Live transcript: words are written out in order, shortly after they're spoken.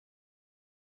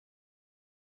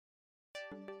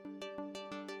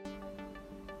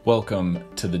Welcome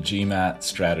to the GMAT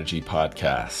Strategy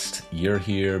Podcast. You're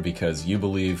here because you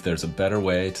believe there's a better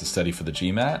way to study for the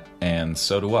GMAT, and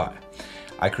so do I.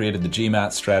 I created the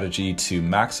GMAT strategy to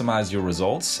maximize your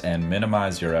results and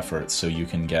minimize your efforts so you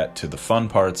can get to the fun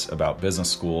parts about business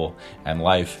school and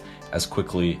life as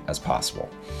quickly as possible.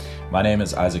 My name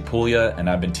is Isaac Puglia, and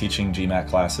I've been teaching GMAT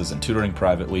classes and tutoring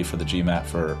privately for the GMAT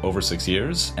for over 6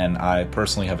 years, and I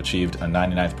personally have achieved a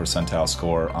 99th percentile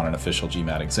score on an official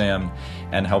GMAT exam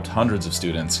and helped hundreds of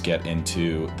students get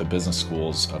into the business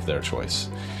schools of their choice.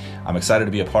 I'm excited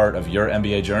to be a part of your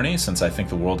MBA journey since I think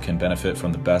the world can benefit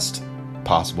from the best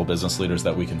possible business leaders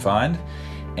that we can find.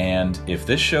 And if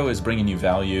this show is bringing you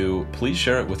value, please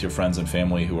share it with your friends and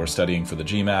family who are studying for the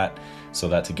GMAT so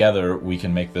that together we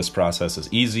can make this process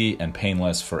as easy and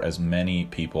painless for as many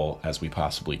people as we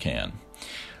possibly can.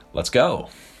 Let's go.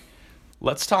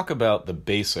 Let's talk about the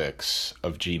basics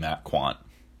of GMAT Quant.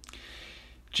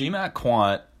 GMAT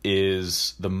Quant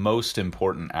is the most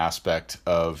important aspect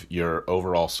of your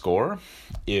overall score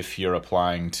if you're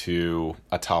applying to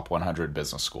a top 100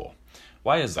 business school.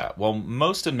 Why is that? Well,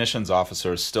 most admissions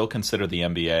officers still consider the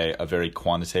MBA a very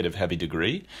quantitative heavy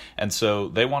degree, and so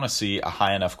they want to see a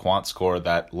high enough quant score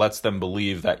that lets them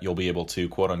believe that you'll be able to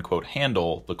quote unquote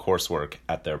handle the coursework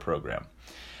at their program.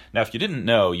 Now, if you didn't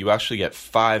know, you actually get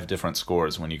 5 different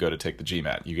scores when you go to take the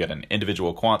GMAT. You get an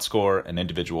individual quant score, an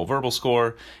individual verbal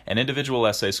score, an individual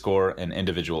essay score, an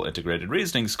individual integrated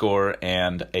reasoning score,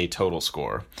 and a total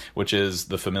score, which is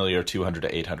the familiar 200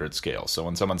 to 800 scale. So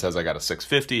when someone says I got a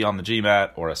 650 on the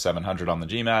GMAT or a 700 on the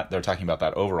GMAT, they're talking about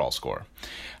that overall score.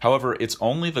 However, it's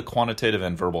only the quantitative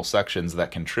and verbal sections that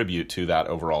contribute to that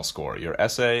overall score. Your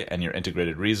essay and your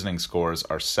integrated reasoning scores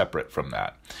are separate from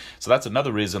that. So that's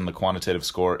another reason the quantitative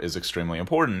score is extremely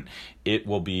important. It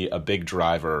will be a big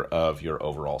driver of your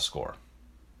overall score.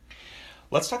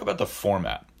 Let's talk about the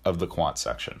format of the quant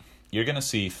section. You're going to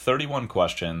see 31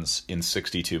 questions in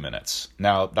 62 minutes.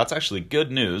 Now, that's actually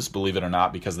good news, believe it or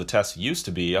not, because the test used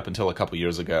to be, up until a couple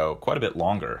years ago, quite a bit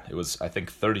longer. It was, I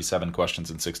think, 37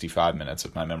 questions in 65 minutes,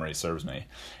 if my memory serves me.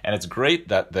 And it's great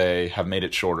that they have made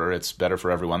it shorter. It's better for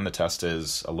everyone. The test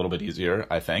is a little bit easier,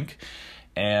 I think.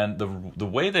 And the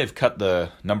way they've cut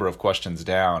the number of questions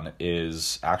down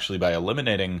is actually by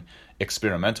eliminating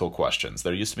experimental questions.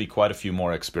 There used to be quite a few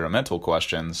more experimental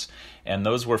questions, and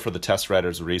those were for the test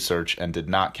writer's research and did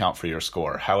not count for your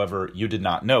score. However, you did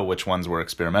not know which ones were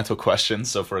experimental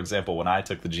questions. So for example, when I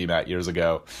took the GMAT years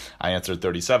ago, I answered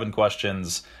 37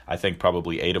 questions, I think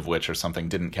probably 8 of which or something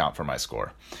didn't count for my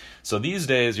score. So these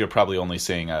days, you're probably only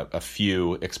seeing a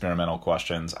few experimental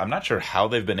questions. I'm not sure how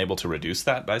they've been able to reduce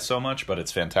that by so much, but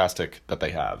it's fantastic that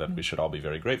they have, and we should all be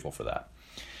very grateful for that.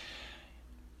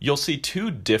 You'll see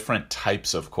 2 different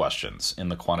types of questions in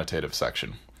the quantitative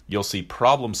section. You'll see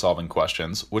problem-solving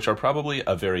questions, which are probably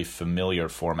a very familiar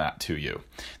format to you.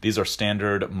 These are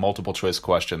standard multiple-choice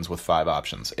questions with 5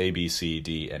 options, A, B, C,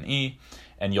 D, and E,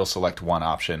 and you'll select one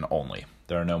option only.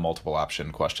 There are no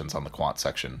multiple-option questions on the quant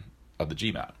section of the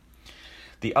GMAT.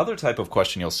 The other type of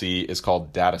question you'll see is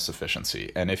called data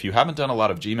sufficiency. And if you haven't done a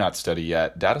lot of GMAT study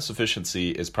yet, data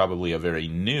sufficiency is probably a very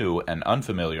new and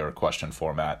unfamiliar question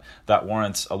format that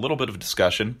warrants a little bit of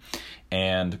discussion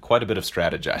and quite a bit of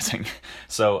strategizing.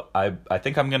 So I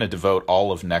think I'm going to devote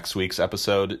all of next week's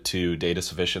episode to data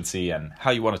sufficiency and how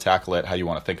you want to tackle it, how you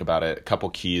want to think about it, a couple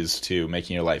keys to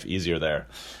making your life easier there.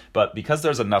 But because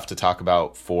there's enough to talk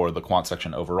about for the quant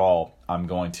section overall, I'm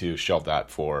going to shelve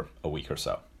that for a week or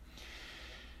so.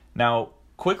 Now,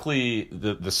 quickly,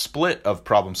 the split of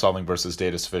problem solving versus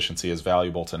data sufficiency is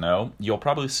valuable to know. You'll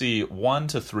probably see 1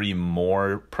 to 3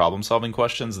 more problem solving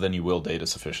questions than you will data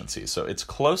sufficiency. So it's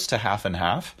close to half and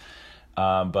half.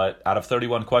 But out of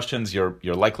 31 questions, you're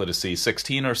likely to see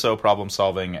 16 or so problem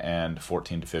solving and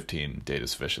 14 to 15 data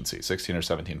sufficiency. 16 or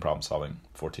 17 problem solving,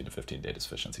 14 to 15 data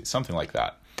sufficiency, something like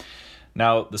that.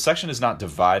 Now, the section is not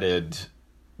divided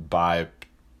by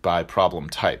problem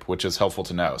type, which is helpful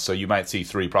to know. So you might see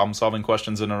 3 problem-solving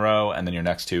questions in a row, and then your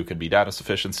next 2 could be data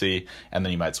sufficiency, and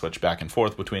then you might switch back and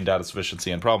forth between data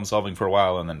sufficiency and problem-solving for a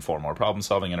while, and then 4 more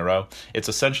problem-solving in a row. It's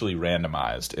essentially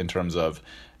randomized in terms of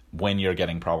when you're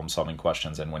getting problem-solving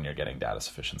questions and when you're getting data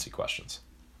sufficiency questions.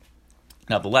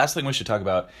 Now, the last thing we should talk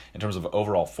about in terms of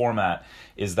overall format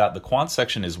is that the quant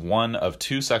section is one of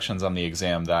 2 sections on the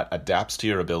exam that adapts to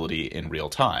your ability in real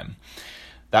time.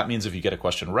 That means if you get a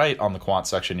question right on the quant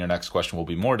section, your next question will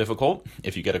be more difficult.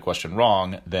 If you get a question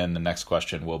wrong, then the next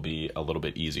question will be a little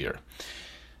bit easier.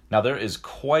 Now, there is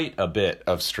quite a bit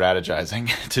of strategizing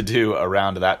to do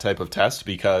around that type of test,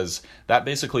 because that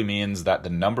basically means that the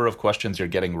number of questions you're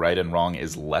getting right and wrong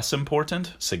is less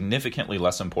important, significantly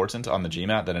less important on the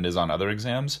GMAT than it is on other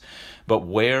exams. But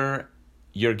where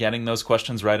you're getting those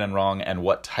questions right and wrong and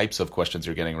what types of questions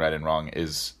you're getting right and wrong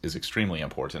is extremely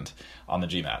important on the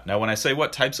GMAT. Now, when I say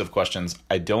what types of questions,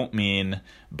 I don't mean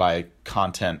by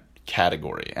content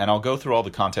category. And I'll go through all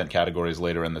the content categories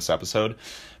later in this episode.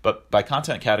 But by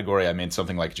content category, I mean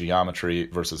something like geometry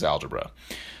versus algebra.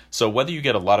 So whether you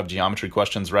get a lot of geometry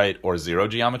questions right or 0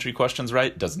 geometry questions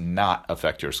right does not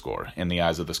affect your score in the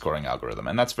eyes of the scoring algorithm.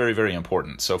 And that's very, very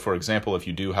important. So for example, if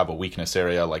you do have a weakness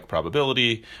area like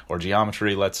probability or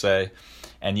geometry, let's say,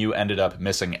 and you ended up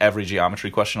missing every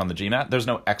geometry question on the GMAT, there's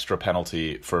no extra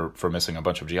penalty for missing a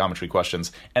bunch of geometry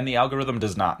questions. And the algorithm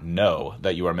does not know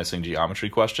that you are missing geometry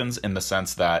questions, in the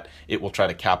sense that it will try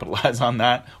to capitalize on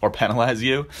that or penalize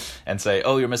you and say,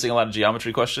 oh, you're missing a lot of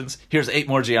geometry questions? Here's 8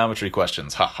 more geometry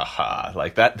questions. Ha ha ha.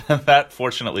 Like that, that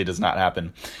fortunately does not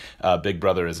happen. Big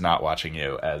Brother is not watching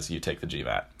you as you take the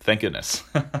GMAT. Thank goodness.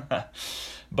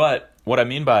 But what I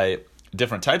mean by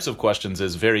different types of questions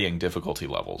is varying difficulty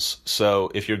levels.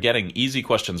 So if you're getting easy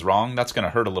questions wrong, that's going to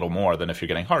hurt a little more than if you're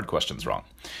getting hard questions wrong.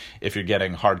 If you're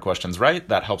getting hard questions right,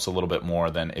 that helps a little bit more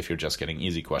than if you're just getting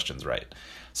easy questions right.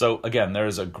 So again, there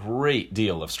is a great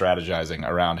deal of strategizing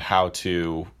around how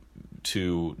to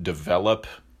develop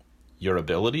your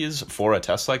abilities for a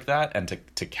test like that and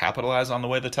to capitalize on the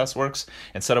way the test works,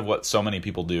 instead of what so many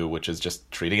people do, which is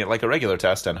just treating it like a regular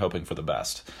test and hoping for the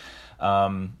best.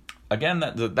 Again,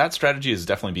 that strategy is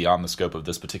definitely beyond the scope of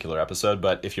this particular episode,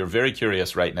 but if you're very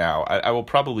curious right now, I will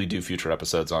probably do future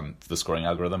episodes on the scoring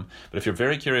algorithm, but if you're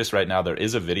very curious right now, there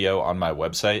is a video on my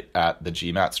website at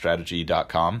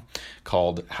thegmatstrategy.com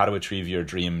called How to Achieve Your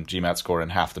Dream GMAT Score in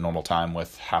Half the Normal Time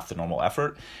with Half the Normal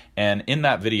Effort. And in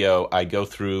that video, I go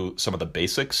through some of the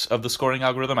basics of the scoring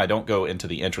algorithm. I don't go into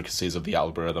the intricacies of the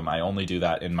algorithm. I only do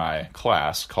that in my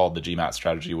class called the GMAT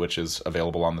Strategy, which is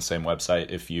available on the same website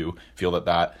if you feel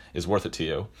that is worth it to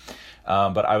you.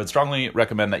 But I would strongly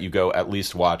recommend that you go at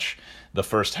least watch the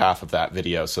first half of that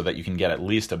video so that you can get at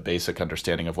least a basic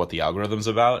understanding of what the algorithm's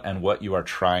about and what you are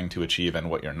trying to achieve and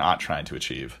what you're not trying to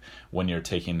achieve when you're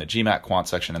taking the GMAT Quant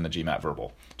section and the GMAT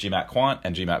Verbal. GMAT Quant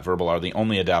and GMAT Verbal are the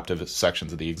only adaptive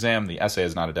sections of the exam. The essay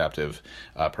is not adaptive,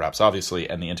 perhaps obviously,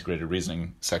 and the integrated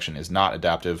reasoning section is not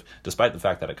adaptive, despite the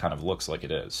fact that it kind of looks like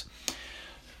it is.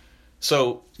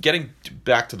 So getting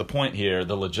back to the point here,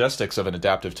 the logistics of an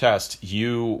adaptive test,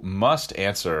 you must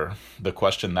answer the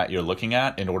question that you're looking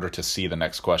at in order to see the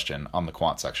next question on the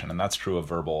quant section, and that's true of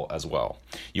verbal as well.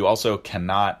 You also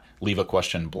cannot leave a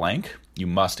question blank. You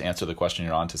must answer the question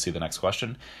you're on to see the next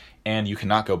question, and you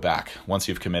cannot go back once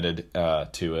you've committed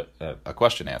to a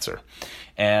question answer.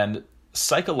 And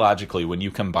psychologically, when you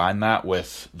combine that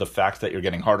with the fact that you're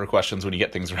getting harder questions when you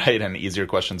get things right and easier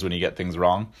questions when you get things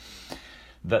wrong,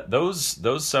 that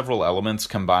those several elements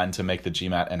combine to make the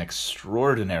GMAT an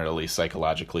extraordinarily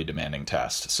psychologically demanding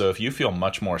test. So if you feel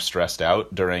much more stressed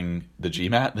out during the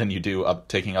GMAT than you do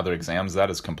taking other exams, that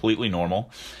is completely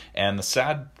normal. And the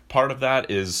sad part of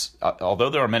that is, although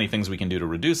there are many things we can do to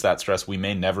reduce that stress, we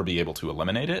may never be able to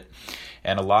eliminate it.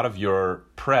 And a lot of your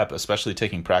prep, especially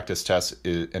taking practice tests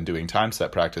and doing time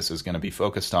set practice, is going to be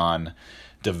focused on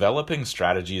developing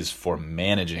strategies for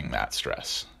managing that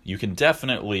stress. You can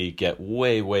definitely get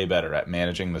way, way better at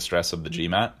managing the stress of the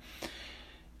GMAT,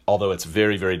 although it's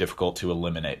very, very difficult to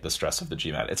eliminate the stress of the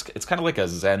GMAT. It's kind of like a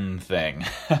Zen thing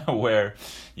where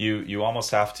you almost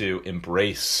have to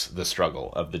embrace the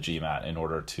struggle of the GMAT in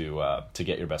order to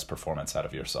get your best performance out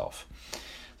of yourself.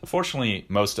 Fortunately,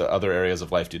 most other areas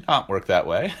of life do not work that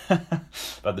way,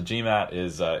 but the GMAT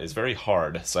is very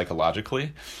hard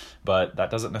psychologically, but that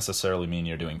doesn't necessarily mean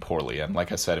you're doing poorly. And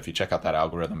like I said, if you check out that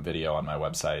algorithm video on my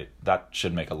website, that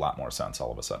should make a lot more sense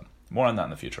all of a sudden. More on that in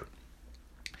the future.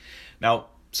 Now,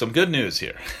 some good news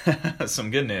here.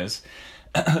 Some good news.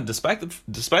 Despite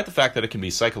the fact that it can be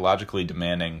psychologically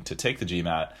demanding to take the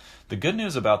GMAT, the good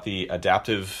news about the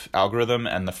adaptive algorithm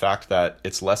and the fact that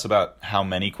it's less about how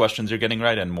many questions you're getting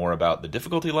right and more about the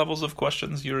difficulty levels of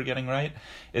questions you're getting right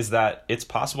is that it's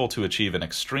possible to achieve an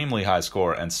extremely high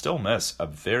score and still miss a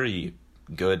very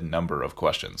good number of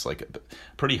questions, like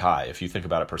pretty high if you think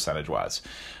about it percentage-wise.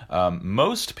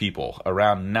 Most people,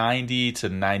 around 90 to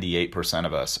 98%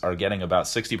 of us, are getting about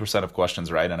 60% of questions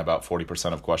right and about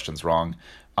 40% of questions wrong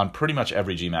on pretty much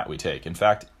every GMAT we take. In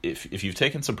fact, if you've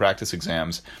taken some practice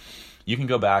exams, you can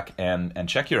go back and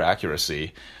check your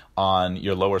accuracy on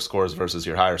your lower scores versus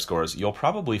your higher scores. You'll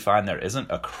probably find there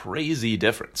isn't a crazy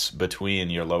difference between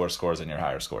your lower scores and your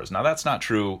higher scores. Now, that's not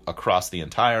true across the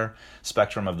entire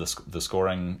spectrum of the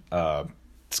scoring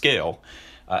scale.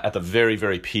 At the very,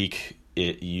 very peak,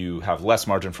 you have less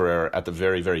margin for error. At the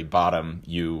very, very bottom,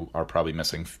 you are probably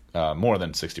missing more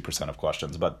than 60% of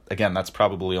questions. But again, that's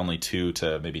probably only 2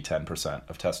 to maybe 10%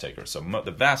 of test takers. So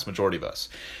the vast majority of us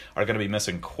are going to be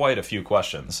missing quite a few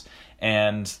questions.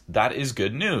 And that is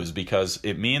good news, because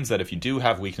it means that if you do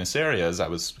have weakness areas, I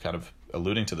was kind of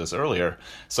alluding to this earlier,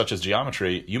 such as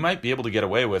geometry, you might be able to get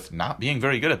away with not being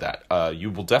very good at that.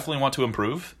 You will definitely want to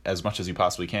improve as much as you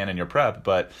possibly can in your prep,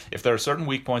 but if there are certain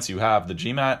weak points you have, the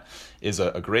GMAT is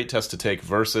a great test to take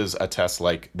versus a test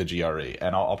like the GRE.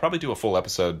 And I'll probably do a full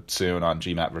episode soon on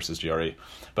GMAT versus GRE,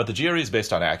 but the GRE is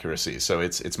based on accuracy, so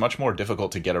it's much more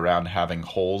difficult to get around having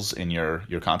holes in your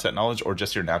content knowledge or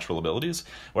just your natural abilities,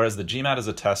 whereas the GMAT is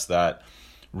a test that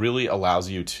really allows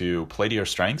you to play to your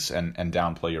strengths and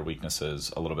downplay your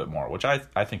weaknesses a little bit more, which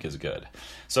I think is good.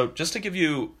 So just to give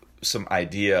you some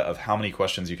idea of how many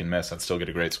questions you can miss and still get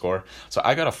a great score. So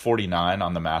I got a 49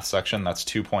 on the math section. That's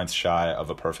 2 points shy of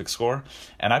a perfect score.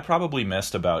 And I probably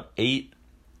missed about 8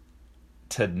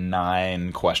 to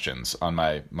 9 questions on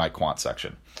my quant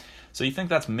section. So you think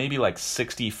that's maybe like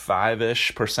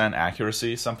 65-ish%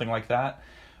 accuracy, something like that,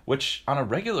 which on a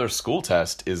regular school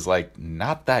test is like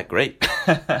not that great.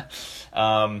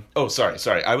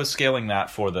 Sorry. I was scaling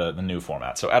that for the new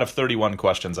format. So out of 31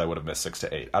 questions, I would have missed 6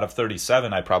 to 8. Out of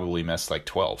 37, I probably missed like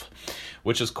 12,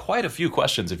 which is quite a few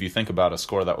questions if you think about a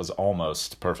score that was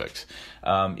almost perfect.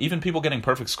 Even people getting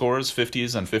perfect scores,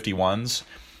 50s and 51s,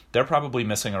 they're probably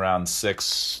missing around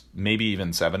 6, maybe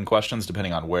even 7 questions,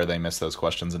 depending on where they miss those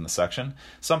questions in the section.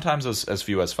 Sometimes as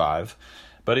few as 5.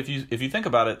 But if you think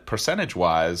about it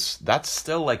percentage-wise, that's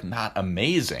still like not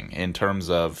amazing in terms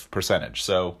of percentage.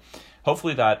 So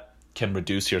hopefully that can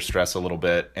reduce your stress a little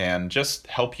bit and just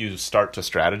help you start to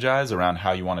strategize around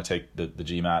how you want to take the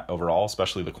GMAT overall,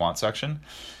 especially the quant section,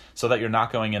 so that you're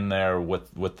not going in there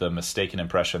with the mistaken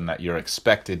impression that you're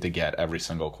expected to get every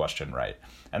single question right.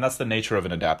 And that's the nature of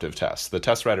an adaptive test. The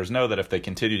test writers know that if they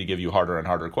continue to give you harder and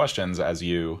harder questions as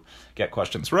you get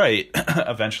questions right,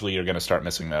 eventually you're going to start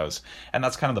missing those. And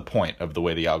that's kind of the point of the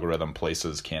way the algorithm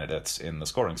places candidates in the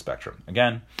scoring spectrum.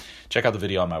 Again, check out the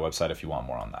video on my website if you want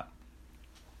more on that.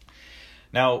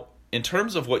 Now, in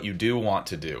terms of what you do want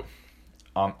to do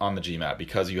on the GMAT,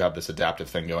 because you have this adaptive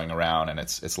thing going around and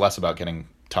it's less about getting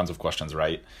tons of questions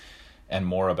right and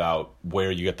more about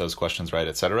where you get those questions right,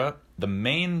 etc. The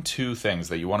main 2 things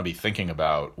that you want to be thinking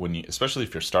about especially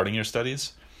if you're starting your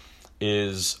studies,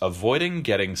 is avoiding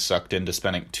getting sucked into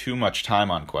spending too much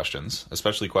time on questions,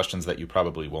 especially questions that you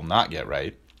probably will not get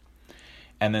right.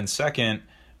 And then second,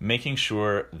 making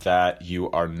sure that you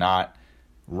are not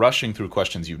rushing through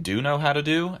questions you do know how to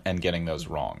do and getting those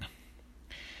wrong.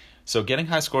 So getting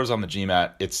high scores on the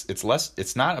GMAT,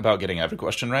 it's not about getting every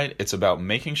question right. It's about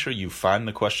making sure you find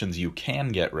the questions you can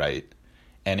get right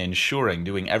and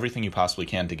doing everything you possibly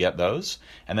can to get those,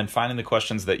 and then finding the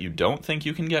questions that you don't think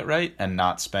you can get right and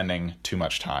not spending too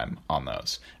much time on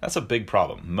those. That's a big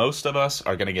problem. Most of us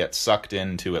are going to get sucked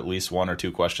into at least 1 or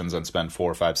 2 questions and spend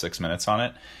 4, 5, 6 minutes on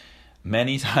it,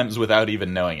 many times without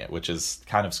even knowing it, which is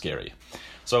kind of scary.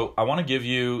 So I want to give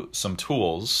you some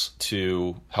tools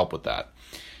to help with that.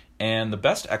 And the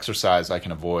best exercise I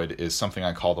can avoid is something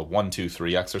I call the 1, 2,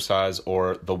 3 exercise,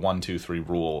 or the 1, 2, 3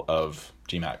 rule of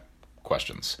GMAT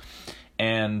questions.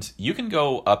 And you can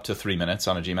go up to 3 minutes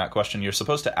on a GMAT question. You're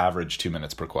supposed to average 2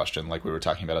 minutes per question, like we were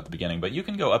talking about at the beginning, but you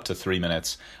can go up to 3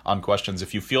 minutes on questions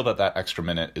if you feel that extra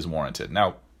minute is warranted.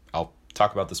 Now, I'll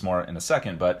talk about this more in a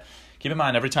second, but keep in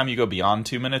mind, every time you go beyond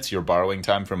 2 minutes, you're borrowing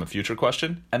time from a future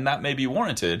question, and that may be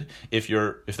warranted if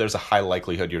there's a high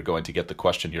likelihood you're going to get the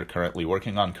question you're currently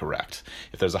working on correct.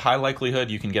 If there's a high likelihood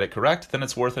you can get it correct, then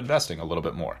it's worth investing a little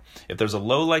bit more. If there's a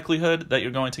low likelihood that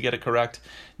you're going to get it correct,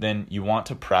 then you want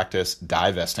to practice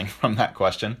divesting from that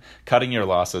question, cutting your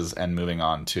losses, and moving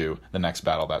on to the next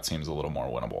battle that seems a little more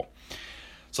winnable.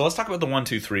 So let's talk about the 1,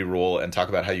 2, 3 rule and talk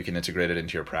about how you can integrate it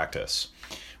into your practice.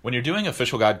 When you're doing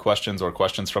official guide questions or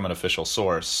questions from an official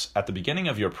source, at the beginning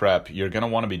of your prep, you're going to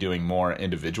want to be doing more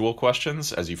individual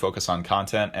questions as you focus on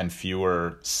content and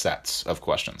fewer sets of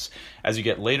questions. As you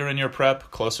get later in your prep,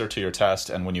 closer to your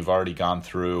test, and when you've already gone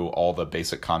through all the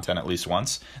basic content at least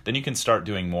once, then you can start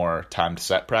doing more timed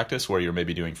set practice where you're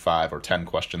maybe doing 5 or 10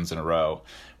 questions in a row,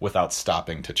 without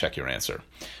stopping to check your answer.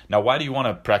 Now, why do you want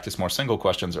to practice more single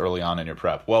questions early on in your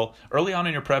prep? Well, early on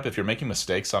in your prep, if you're making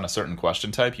mistakes on a certain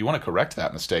question type, you want to correct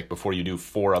that mistake before you do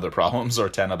 4 other problems or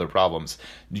 10 other problems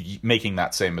making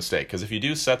that same mistake. Because if you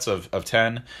do sets of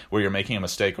 10 where you're making a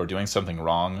mistake or doing something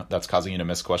wrong that's causing you to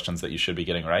miss questions that you should be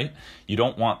getting right, you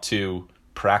don't want to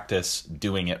practice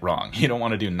doing it wrong. You don't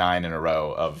want to do 9 in a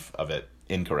row of it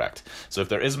incorrect. So if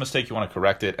there is a mistake, you want to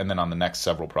correct it, and then on the next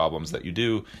several problems that you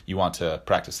do, you want to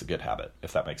practice the good habit,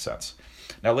 if that makes sense.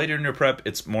 Now, later in your prep,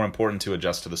 it's more important to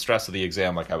adjust to the stress of the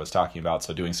exam, like I was talking about.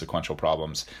 So doing sequential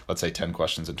problems, let's say 10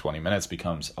 questions in 20 minutes,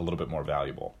 becomes a little bit more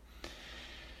valuable.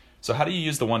 So how do you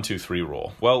use the 1, 2, 3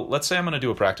 rule? Well, let's say I'm going to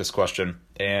do a practice question,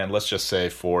 and let's just say,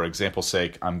 for example's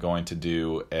sake, I'm going to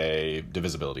do a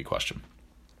divisibility question.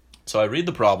 So I read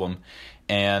the problem,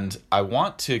 and I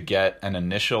want to get an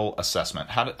initial assessment.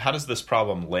 How does this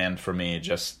problem land for me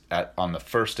just on the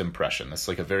first impression? It's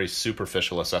like a very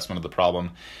superficial assessment of the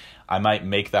problem. I might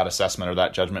make that assessment or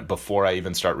that judgment before I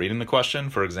even start reading the question.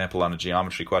 For example, on a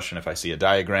geometry question, if I see a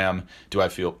diagram, do I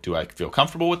feel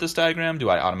comfortable with this diagram? Do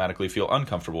I automatically feel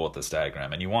uncomfortable with this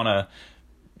diagram? And you want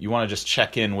to just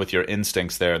check in with your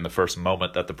instincts there in the first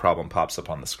moment that the problem pops up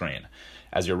on the screen.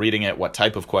 As you're reading it, what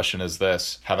type of question is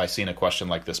this? Have I seen a question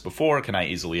like this before? Can I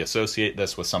easily associate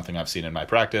this with something I've seen in my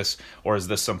practice? Or is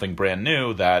this something brand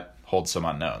new that holds some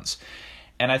unknowns?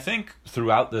 And I think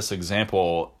throughout this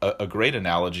example, a great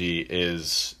analogy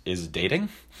is dating.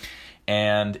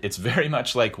 And it's very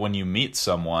much like when you meet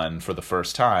someone for the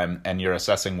first time and you're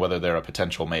assessing whether they're a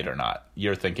potential mate or not.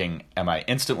 You're thinking, am I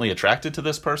instantly attracted to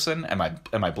this person? Am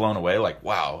I blown away? Like,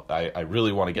 wow, I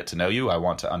really want to get to know you. I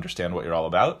want to understand what you're all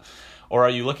about. Or are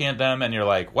you looking at them and you're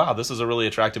like, wow, this is a really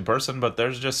attractive person, but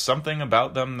there's just something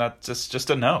about them that's just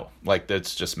a no. Like,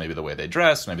 it's just maybe the way they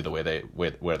dress, maybe the way they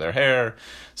wear their hair,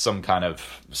 some kind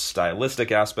of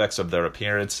stylistic aspects of their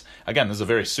appearance. Again, this is a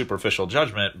very superficial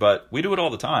judgment, but we do it all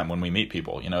the time when we meet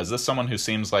people. You know, is this someone who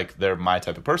seems like they're my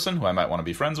type of person who I might want to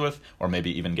be friends with or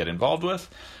maybe even get involved with?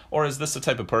 Or is this the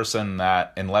type of person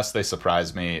that, unless they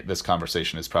surprise me, this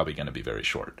conversation is probably going to be very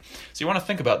short? So you want to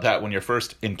think about that when you're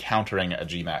first encountering a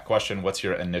GMAT question. What's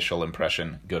your initial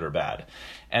impression, good or bad?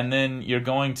 And then you're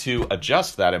going to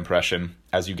adjust that impression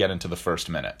as you get into the first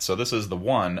minute. So this is the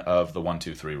 1 of the 1,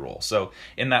 2, 3 rule. So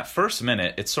in that first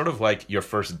minute, it's sort of like your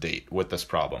first date with this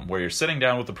problem, where you're sitting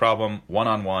down with the problem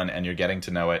one-on-one and you're getting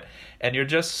to know it, and you're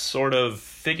just sort of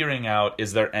figuring out,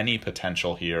 is there any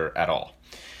potential here at all?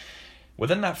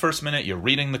 Within that first minute, you're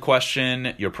reading the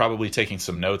question, you're probably taking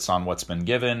some notes on what's been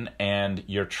given, and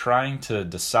you're trying to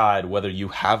decide whether you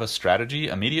have a strategy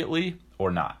immediately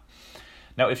or not.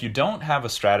 Now, if you don't have a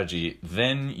strategy,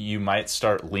 then you might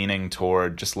start leaning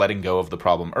toward just letting go of the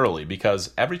problem early,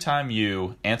 because every time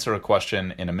you answer a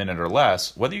question in a minute or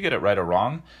less, whether you get it right or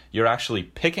wrong, you're actually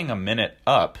picking a minute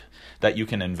up that you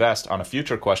can invest on a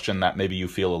future question that maybe you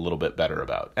feel a little bit better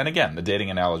about. And again, the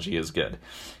dating analogy is good.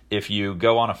 If you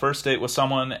go on a first date with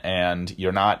someone and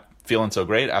you're not feeling so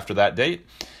great after that date,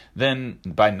 then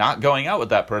by not going out with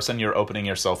that person, you're opening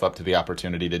yourself up to the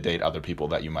opportunity to date other people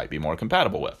that you might be more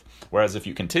compatible with. Whereas if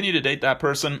you continue to date that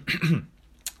person,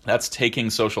 that's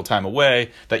taking social time away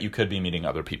that you could be meeting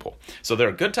other people. So there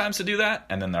are good times to do that,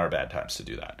 and then there are bad times to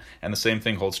do that. And the same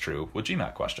thing holds true with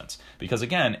GMAT questions. Because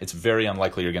again, it's very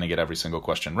unlikely you're going to get every single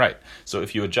question right. So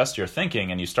if you adjust your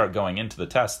thinking and you start going into the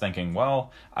test thinking,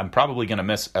 well, I'm probably going to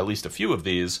miss at least a few of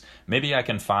these, maybe I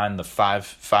can find the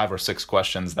five or six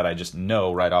questions that I just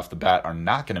know right off the bat are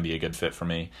not going to be a good fit for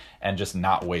me, and just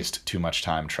not waste too much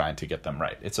time trying to get them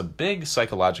right. It's a big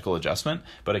psychological adjustment,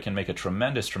 but it can make a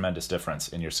tremendous, tremendous difference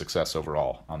in your success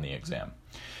overall on the exam.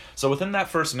 So within that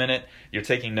first minute, you're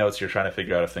taking notes, you're trying to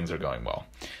figure out if things are going well.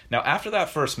 Now, after that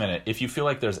first minute, if you feel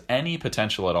like there's any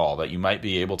potential at all that you might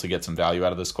be able to get some value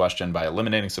out of this question by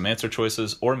eliminating some answer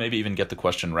choices, or maybe even get the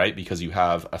question right because you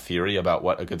have a theory about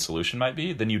what a good solution might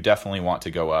be, then you definitely want to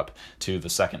go up to the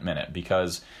second minute,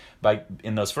 because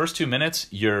in those first 2 minutes,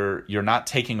 you're not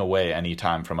taking away any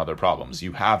time from other problems.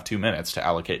 You have 2 minutes to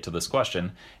allocate to this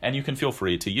question, and you can feel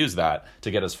free to use that to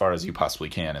get as far as you possibly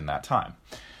can in that time.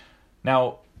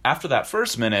 Now, after that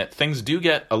first minute, things do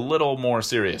get a little more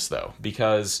serious, though,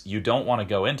 because you don't want to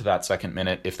go into that second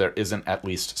minute if there isn't at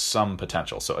least some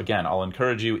potential. So again, I'll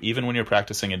encourage you, even when you're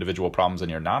practicing individual problems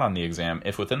and you're not on the exam,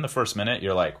 if within the first minute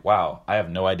you're like, wow, I have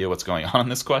no idea what's going on in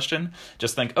this question,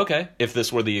 just think, okay, if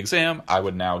this were the exam, I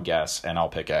would now guess, and I'll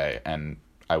pick A, and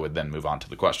I would then move on to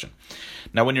the question.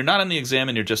 Now, when you're not on the exam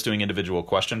and you're just doing individual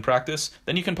question practice,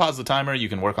 then you can pause the timer, you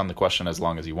can work on the question as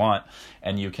long as you want,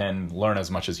 and you can learn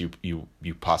as much as you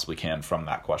possibly can from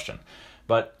that question.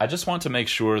 But I just want to make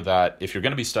sure that if you're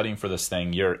going to be studying for this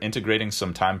thing, you're integrating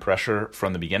some time pressure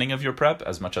from the beginning of your prep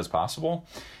as much as possible,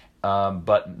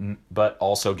 but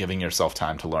also giving yourself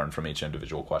time to learn from each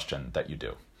individual question that you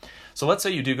do. So let's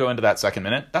say you do go into that second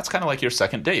minute. That's kind of like your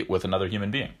second date with another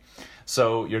human being.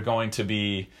 So you're going to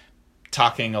be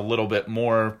talking a little bit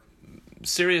more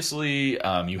seriously.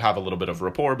 You have a little bit of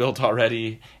rapport built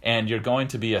already, and you're going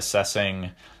to be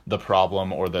assessing the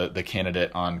problem or the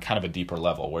candidate on kind of a deeper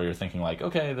level, where you're thinking like,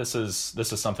 okay, this is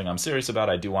something I'm serious about.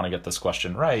 I do want to get this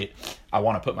question right. I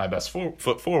want to put my best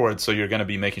foot forward. So you're going to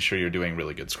be making sure you're doing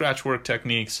really good scratch work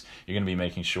techniques. You're going to be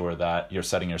making sure that you're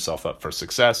setting yourself up for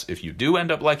success. If you do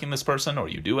end up liking this person, or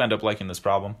you do end up liking this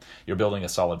problem, you're building a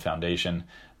solid foundation,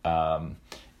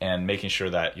 and making sure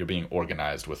that you're being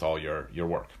organized with all your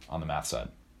work on the math side.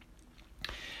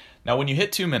 Now, when you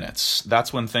hit 2 minutes,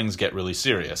 that's when things get really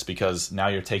serious, because now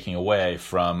you're taking away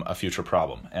from a future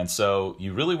problem. And so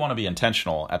you really want to be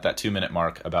intentional at that 2 minute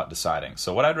mark about deciding.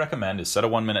 So what I'd recommend is set a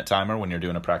 1 minute timer when you're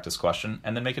doing a practice question,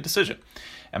 and then make a decision.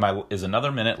 Is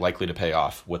another minute likely to pay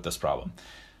off with this problem?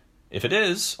 If it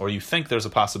is, or you think there's a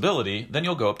possibility, then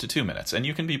you'll go up to 2 minutes, and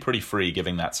you can be pretty free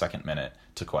giving that second minute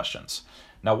to questions.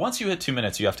 Now, once you hit 2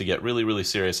 minutes, you have to get really, really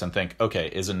serious and think, okay,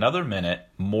 is another minute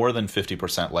more than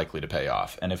 50% likely to pay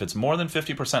off? And if it's more than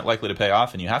 50% likely to pay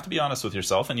off, and you have to be honest with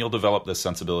yourself, and you'll develop this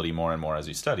sensibility more and more as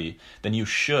you study, then you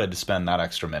should spend that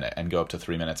extra minute and go up to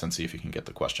 3 minutes and see if you can get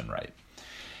the question right.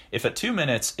 If at 2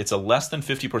 minutes, it's a less than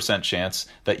 50% chance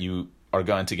that you are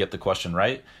going to get the question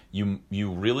right, you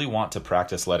really want to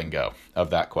practice letting go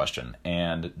of that question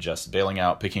and just bailing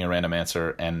out, picking a random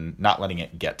answer, and not letting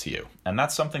it get to you. And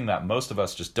that's something that most of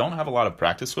us just don't have a lot of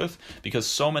practice with, because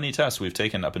so many tests we've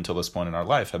taken up until this point in our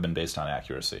life have been based on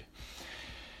accuracy.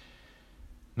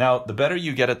 Now, the better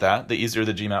you get at that, the easier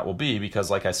the GMAT will be,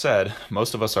 because like I said,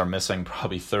 most of us are missing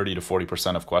probably 30 to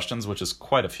 40% of questions, which is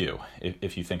quite a few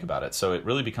if you think about it. So it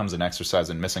really becomes an exercise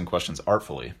in missing questions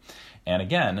artfully. And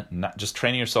again, just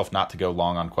training yourself not to go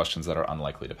long on questions that are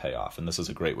unlikely to pay off. And this is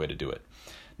a great way to do it.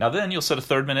 Now then, you'll set a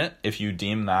third minute if you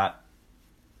deem that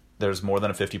there's more than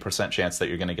a 50% chance that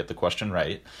you're going to get the question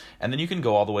right. And then you can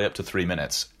go all the way up to 3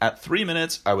 minutes. At 3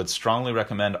 minutes, I would strongly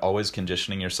recommend always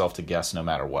conditioning yourself to guess no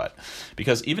matter what.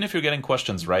 Because even if you're getting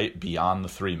questions right beyond the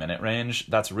 3 minute range,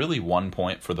 that's really 1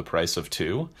 point for the price of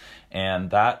 2.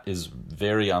 And that is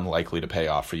very unlikely to pay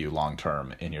off for you long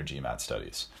term in your GMAT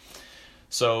studies.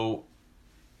 So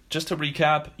just to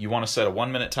recap, you want to set a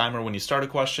 1 minute timer when you start a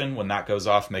question. When that goes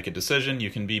off, make a decision. You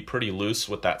can be pretty loose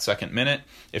with that second minute.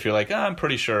 If you're like, I'm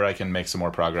pretty sure I can make some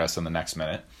more progress in the next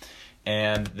minute.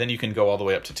 And then you can go all the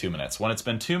way up to 2 minutes. When it's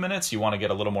been 2 minutes, you want to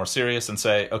get a little more serious and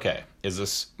say, okay, is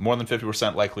this more than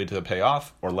 50% likely to pay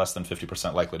off, or less than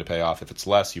 50% likely to pay off? If it's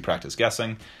less, you practice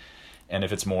guessing. And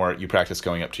if it's more, you practice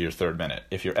going up to your third minute.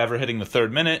 If you're ever hitting the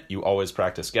third minute, you always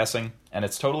practice guessing. And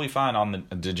it's totally fine on the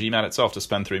GMAT itself to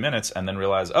spend 3 minutes and then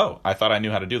realize, oh, I thought I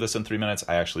knew how to do this in 3 minutes.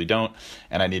 I actually don't.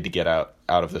 And I need to get out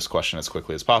of this question as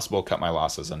quickly as possible, cut my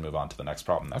losses, and move on to the next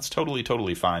problem. That's totally,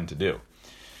 totally fine to do.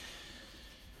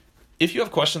 If you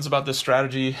have questions about this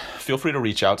strategy, feel free to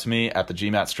reach out to me at the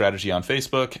GMAT Strategy on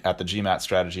Facebook, at the GMAT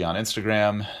Strategy on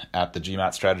Instagram, at the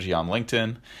GMAT Strategy on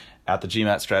LinkedIn, at the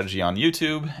GMAT Strategy on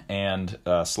YouTube, and /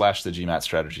 the GMAT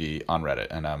Strategy on Reddit.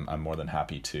 And I'm more than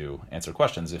happy to answer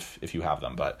questions if you have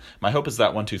them. But my hope is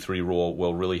that 1, 2, 3 rule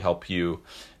will really help you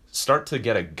start to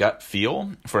get a gut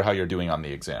feel for how you're doing on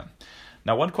the exam.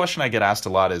 Now, one question I get asked a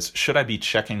lot is, should I be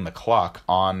checking the clock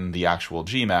on the actual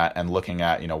GMAT and looking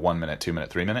at, 1 minute, 2 minute,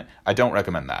 3 minute? I don't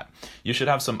recommend that. You should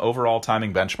have some overall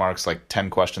timing benchmarks, like 10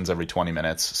 questions every 20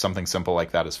 minutes. Something simple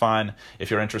like that is fine.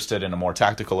 If you're interested in a more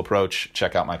tactical approach,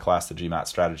 check out my class, the GMAT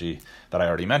Strategy, that I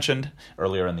already mentioned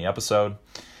earlier in the episode,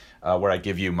 where I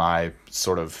give you my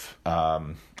sort of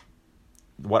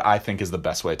what I think is the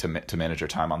best way to manage your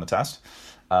time on the test.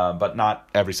 But not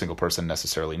every single person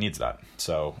necessarily needs that.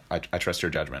 So I trust your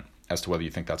judgment as to whether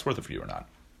you think that's worth it for you or not.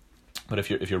 But if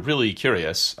you're really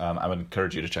curious, I would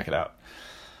encourage you to check it out.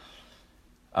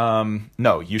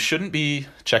 No, you shouldn't be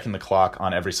checking the clock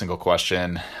on every single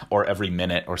question or every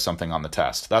minute or something on the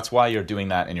test. That's why you're doing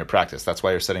that in your practice. That's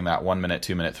why you're setting that 1 minute,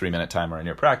 2 minute, 3 minute timer in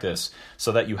your practice,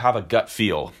 so that you have a gut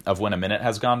feel of when a minute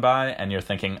has gone by and you're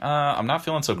thinking, I'm not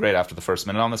feeling so great after the first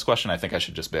minute on this question. I think I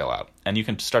should just bail out. And you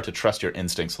can start to trust your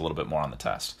instincts a little bit more on the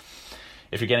test.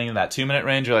 If you're getting in that 2 minute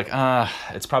range, you're like,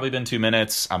 it's probably been 2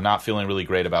 minutes. I'm not feeling really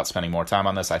great about spending more time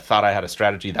on this. I thought I had a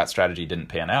strategy. That strategy didn't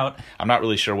pan out. I'm not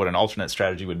really sure what an alternate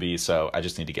strategy would be, so I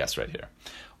just need to guess right here.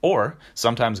 Or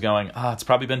sometimes going, it's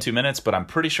probably been 2 minutes, but I'm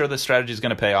pretty sure this strategy is going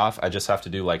to pay off. I just have to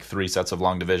do like 3 sets of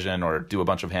long division or do a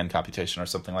bunch of hand computation or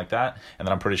something like that. And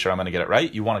then I'm pretty sure I'm going to get it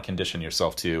right. You want to condition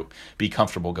yourself to be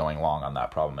comfortable going long on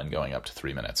that problem and going up to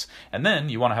 3 minutes. And then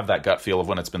you want to have that gut feel of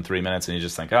when it's been 3 minutes and you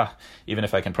just think, even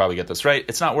if I can probably get this right,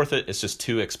 it's not worth it. It's just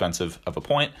too expensive of a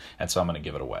point. And so I'm going to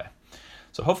give it away.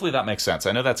 So hopefully that makes sense.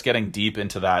 I know that's getting deep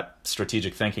into that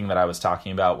strategic thinking that I was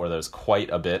talking about where there's quite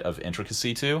a bit of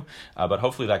intricacy to, but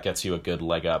hopefully that gets you a good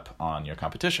leg up on your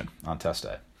competition on test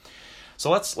day. So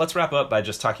let's wrap up by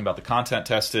just talking about the content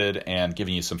tested and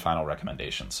giving you some final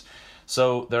recommendations.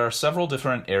 So there are several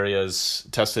different areas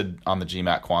tested on the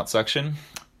GMAT Quant section,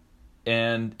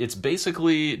 and it's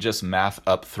basically just math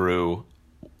up through,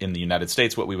 in the United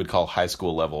States, what we would call high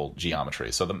school level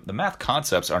geometry. So the math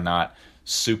concepts are not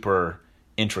super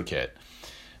intricate.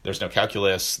 There's no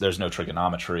calculus, there's no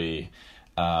trigonometry,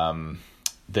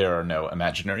 there are no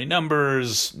imaginary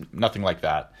numbers, nothing like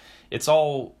that. It's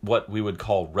all what we would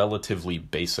call relatively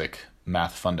basic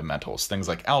math fundamentals, things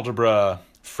like algebra,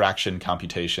 fraction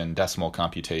computation, decimal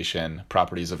computation,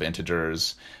 properties of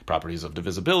integers, properties of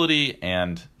divisibility,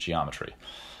 and geometry.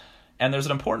 And there's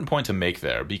an important point to make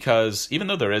there, because even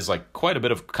though there is like quite a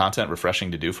bit of content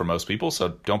refreshing to do for most people,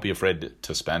 so don't be afraid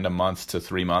to spend a month to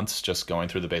 3 months just going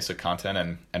through the basic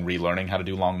content and relearning how to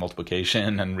do long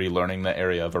multiplication and relearning the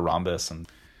area of a rhombus and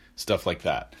stuff like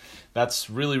that. That's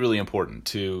really, really important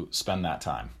to spend that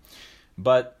time.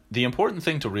 But the important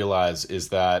thing to realize is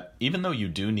that even though you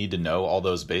do need to know all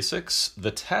those basics,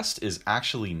 the test is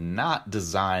actually not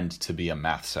designed to be a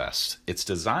math test. It's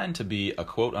designed to be a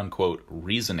quote-unquote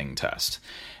reasoning test.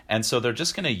 And so they're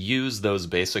just going to use those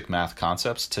basic math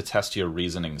concepts to test your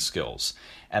reasoning skills.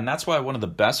 And that's why one of the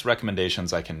best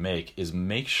recommendations I can make is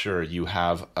make sure you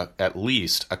have at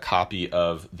least a copy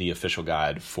of the official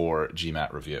guide for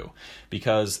GMAT review.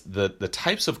 Because the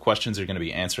types of questions you're going to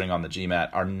be answering on the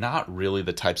GMAT are not really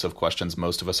the types of questions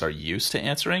most of us are used to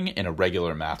answering in a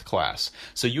regular math class.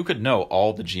 So you could know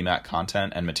all the GMAT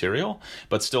content and material,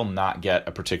 but still not get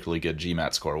a particularly good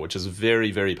GMAT score, which is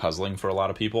very, very puzzling for a lot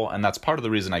of people. And that's part of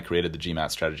the reason I created the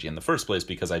GMAT strategy in the first place,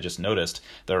 because I just noticed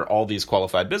there are all these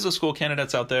qualified business school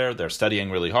candidates out there. They're studying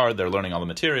really hard. They're learning all the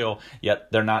material,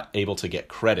 yet they're not able to get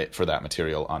credit for that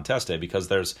material on test day because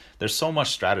there's so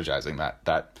much strategizing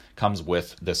that comes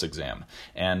with this exam.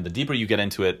 And the deeper you get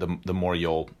into it, the more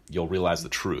you'll realize the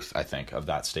truth, I think, of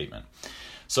that statement.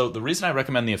 So the reason I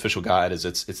recommend the official guide is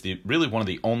it's really one of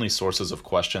the only sources of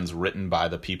questions written by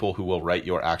the people who will write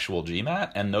your actual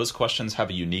GMAT, and those questions have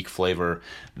a unique flavor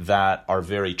that are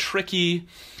very tricky.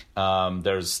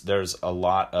 There's a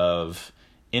lot of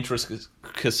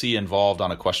intricacy involved on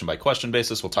a question-by-question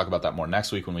basis. We'll talk about that more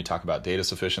next week when we talk about data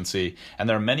sufficiency. And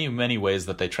there are many, many ways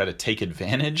that they try to take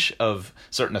advantage of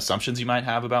certain assumptions you might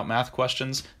have about math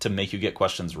questions to make you get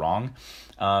questions wrong.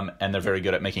 And they're very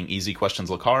good at making easy questions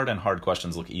look hard and hard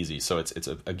questions look easy. So it's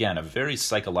again, a very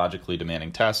psychologically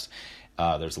demanding test.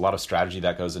 There's a lot of strategy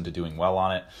that goes into doing well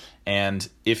on it. And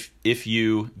if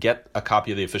you get a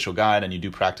copy of the official guide and you do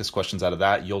practice questions out of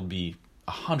that, you'll be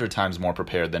 100 times more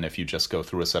prepared than if you just go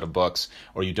through a set of books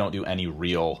or you don't do any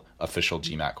real official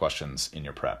GMAT questions in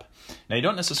your prep. Now, you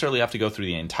don't necessarily have to go through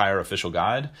the entire official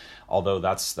guide, although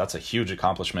that's a huge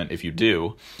accomplishment if you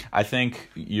do. I think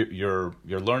your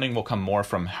learning will come more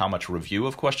from how much review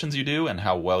of questions you do and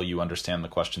how well you understand the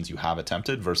questions you have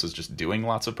attempted versus just doing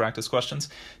lots of practice questions.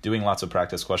 Doing lots of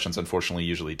practice questions, unfortunately,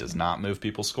 usually does not move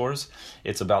people's scores.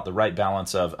 It's about the right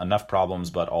balance of enough problems,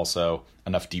 but also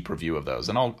enough deep review of those.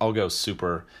 And I'll go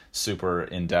super, super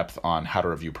in-depth on how to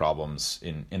review problems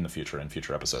in the future, in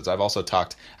future episodes. I've also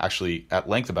talked actually at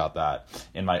length about that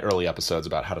in my early episodes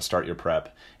about how to start your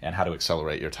prep and how to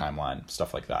accelerate your timeline,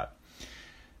 stuff like that.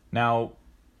 Now,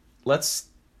 let's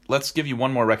give you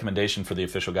one more recommendation for the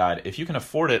official guide. If you can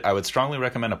afford it, I would strongly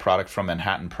recommend a product from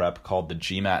Manhattan Prep called the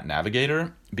GMAT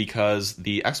Navigator, because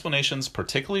the explanations,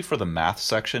 particularly for the math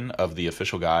section of the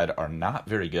official guide, are not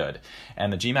very good.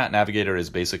 And the GMAT Navigator is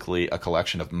basically a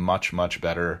collection of much, much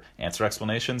better answer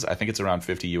explanations. I think it's around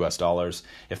 $50 US.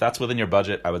 If that's within your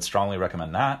budget, I would strongly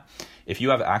recommend that. If you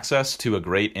have access to a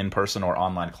great in-person or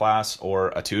online class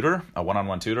or a tutor, a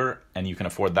one-on-one tutor, and you can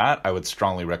afford that, I would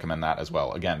strongly recommend that as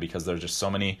well. Again, because there's just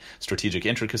so many strategic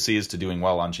intricacies to doing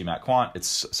well on GMAT Quant.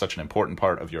 It's such an important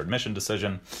part of your admission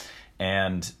decision,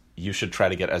 and you should try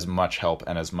to get as much help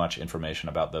and as much information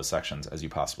about those sections as you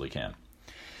possibly can.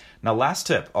 Now, last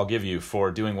tip I'll give you for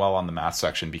doing well on the math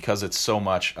section, because it's so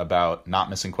much about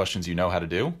not missing questions you know how to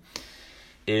do,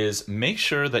 is make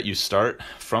sure that you start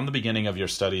from the beginning of your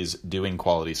studies doing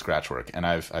quality scratch work. And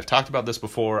I've talked about this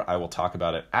before. I will talk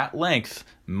about it at length,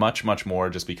 much more,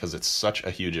 just because it's such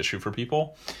a huge issue for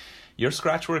people. Your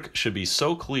scratch work should be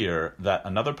so clear that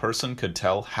another person could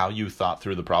tell how you thought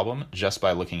through the problem just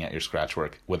by looking at your scratch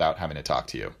work without having to talk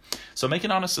to you. So make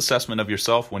an honest assessment of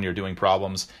yourself when you're doing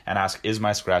problems and ask, is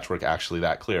my scratch work actually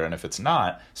that clear? And if it's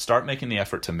not, start making the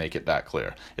effort to make it that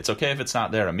clear. It's okay if it's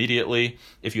not there immediately.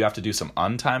 If you have to do some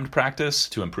untimed practice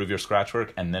to improve your scratch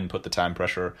work and then put the time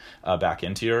pressure back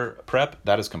into your prep,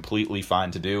 that is completely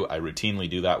fine to do. I routinely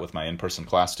do that with my in-person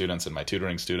class students and my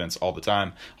tutoring students all the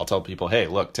time. I'll tell people, hey,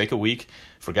 look, take a week,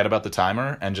 forget about the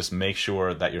timer, and just make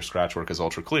sure that your scratch work is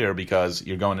ultra clear, because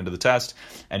you're going into the test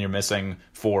and you're missing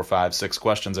 4, 5, 6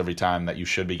 questions every time that you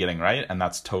should be getting right, and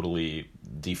that's totally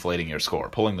deflating your score,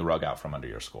 pulling the rug out from under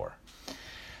your score.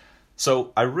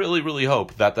 So I really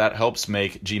hope that helps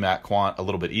make GMAT Quant a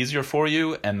little bit easier for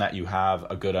you and that you have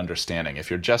a good understanding. If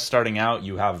you're just starting out,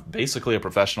 you have basically a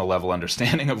professional level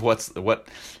understanding of what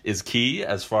is key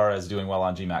as far as doing well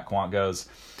on GMAT Quant goes.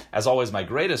 As always, my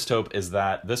greatest hope is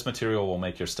that this material will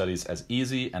make your studies as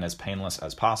easy and as painless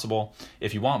as possible.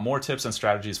 If you want more tips and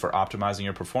strategies for optimizing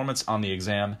your performance on the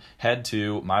exam, head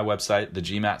to my website,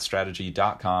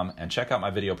 thegmatstrategy.com, and check out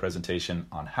my video presentation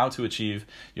on how to achieve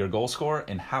your goal score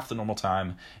in half the normal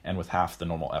time and with half the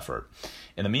normal effort.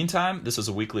 In the meantime, this is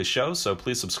a weekly show, so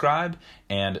please subscribe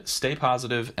and stay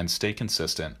positive and stay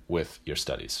consistent with your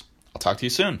studies. I'll talk to you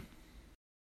soon.